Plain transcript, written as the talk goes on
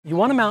You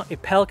want to mount a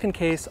Pelican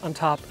case on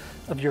top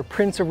of your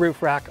Prinsu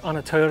roof rack on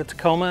a Toyota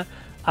Tacoma.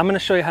 I'm going to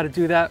show you how to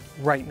do that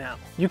right now.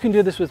 You can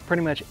do this with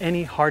pretty much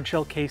any hard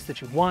shell case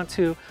that you want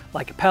to,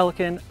 like a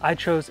Pelican. I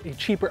chose a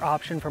cheaper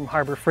option from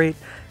Harbor Freight.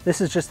 This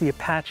is just the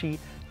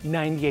Apache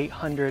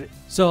 9800.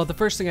 So the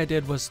first thing I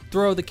did was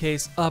throw the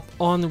case up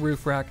on the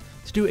roof rack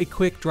to do a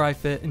quick dry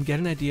fit and get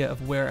an idea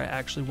of where I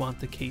actually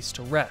want the case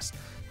to rest.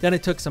 Then I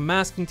took some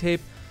masking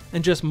tape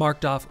and just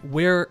marked off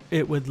where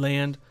it would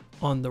land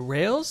on the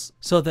rails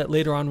so that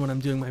later on when I'm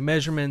doing my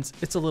measurements,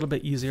 it's a little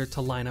bit easier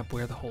to line up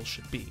where the hole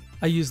should be.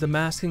 I used the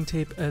masking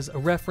tape as a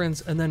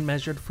reference and then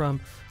measured from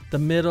the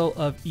middle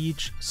of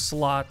each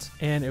slot,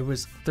 and it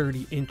was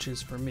 30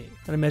 inches for me.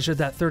 And I measured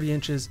that 30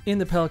 inches in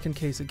the Pelican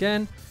case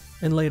again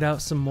and laid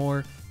out some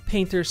more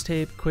painter's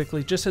tape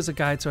quickly just as a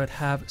guide so I'd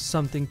have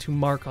something to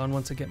mark on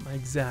once I get my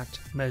exact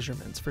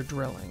measurements for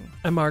drilling.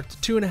 I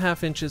marked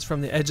 2.5 inches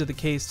from the edge of the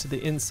case to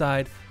the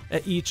inside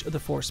at each of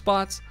the 4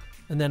 spots,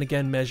 and then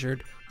again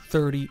measured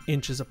 30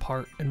 inches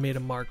apart and made a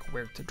mark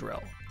where to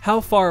drill.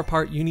 How far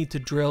apart you need to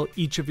drill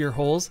each of your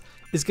holes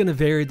is going to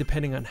vary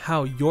depending on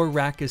how your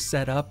rack is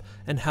set up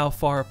and how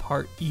far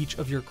apart each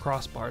of your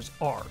crossbars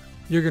are.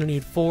 You're going to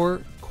need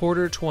 4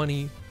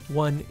 1/4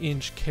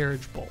 1-inch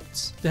carriage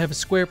bolts. They have a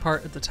square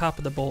part at the top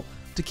of the bolt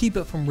to keep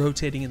it from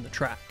rotating in the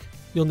track.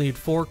 You'll need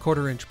 4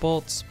 1/4-inch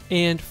bolts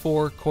and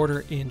 4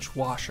 1/4-inch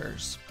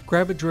washers.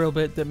 Grab a drill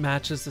bit that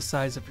matches the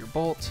size of your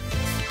bolt.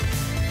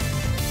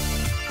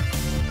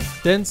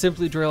 Then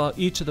simply drill out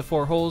each of the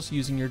 4 holes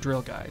using your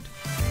drill guide.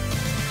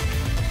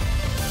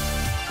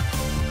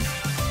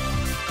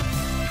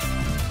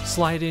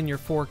 Slide in your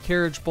 4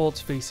 carriage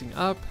bolts facing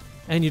up,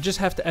 and you just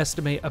have to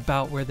estimate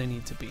about where they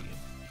need to be.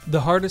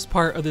 The hardest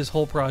part of this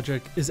whole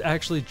project is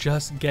actually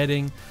just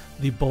getting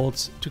the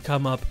bolts to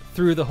come up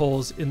through the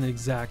holes in the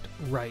exact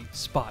right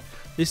spot.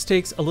 This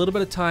takes a little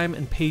bit of time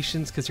and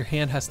patience because your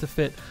hand has to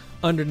fit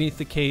underneath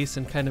the case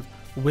and kind of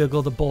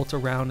wiggle the bolt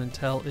around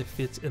until it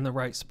fits in the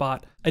right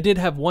spot. I did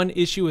have one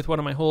issue with one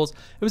of my holes.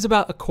 It was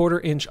about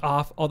 1/4 inch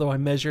off, although I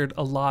measured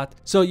a lot.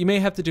 So you may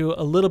have to do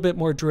a little bit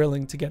more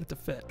drilling to get it to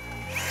fit.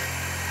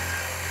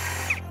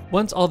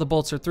 Once all the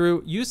bolts are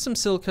through, use some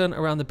silicone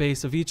around the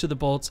base of each of the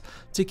bolts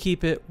to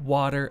keep it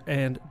water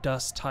and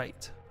dust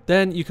tight.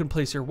 Then you can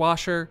place your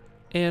washer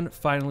and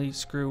finally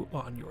screw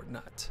on your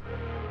nut.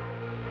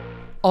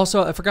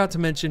 Also, I forgot to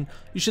mention,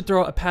 you should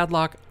throw a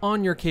padlock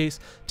on your case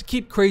to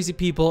keep crazy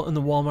people in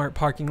the Walmart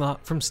parking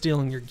lot from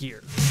stealing your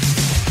gear.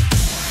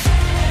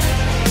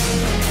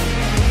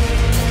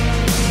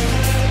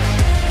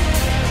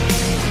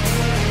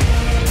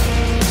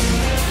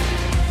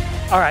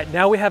 All right,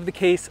 now we have the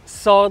case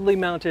solidly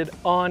mounted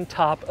on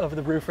top of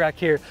the roof rack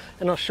here,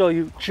 and I'll show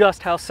you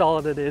just how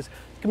solid it is.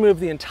 You can move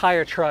the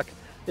entire truck.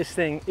 This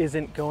thing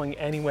isn't going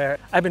anywhere.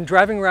 I've been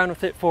driving around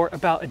with it for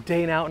about a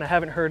day now, and I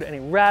haven't heard any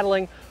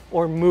rattling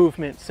or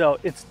movement, so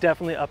it's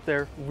definitely up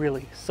there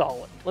really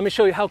solid. Let me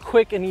show you how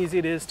quick and easy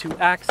it is to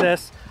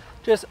access.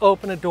 Just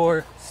open a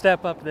door,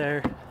 step up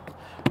there,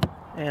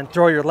 and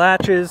throw your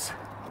latches,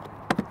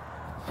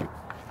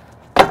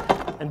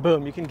 and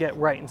boom, you can get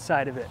right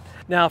inside of it.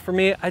 Now for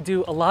me, I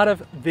do a lot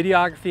of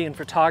videography and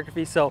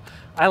photography, so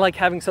I like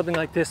having something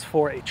like this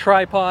for a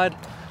tripod,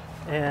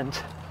 and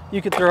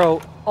you could throw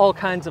all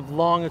kinds of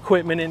long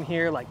equipment in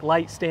here, like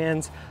light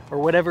stands or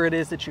whatever it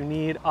is that you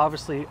need.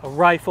 Obviously a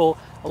rifle.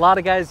 A lot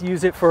of guys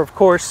use it for, of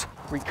course,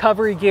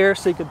 recovery gear,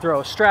 so you could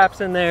throw straps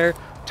in there,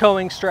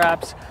 towing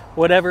straps,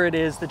 whatever it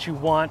is that you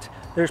want.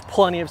 There's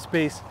plenty of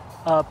space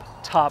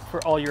up top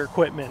for all your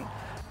equipment.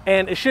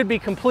 And it should be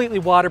completely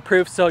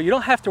waterproof, so you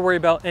don't have to worry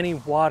about any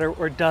water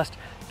or dust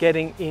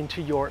getting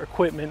into your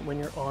equipment when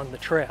you're on the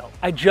trail.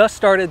 I just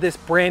started this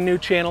brand new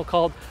channel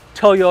called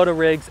Toyota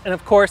Rigs, and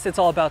of course it's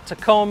all about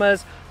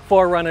Tacomas,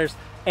 4Runners,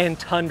 and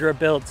Tundra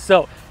builds.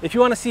 So if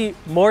you want to see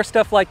more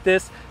stuff like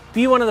this,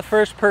 be one of the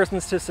first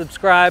persons to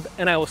subscribe,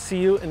 and I will see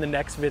you in the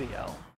next video.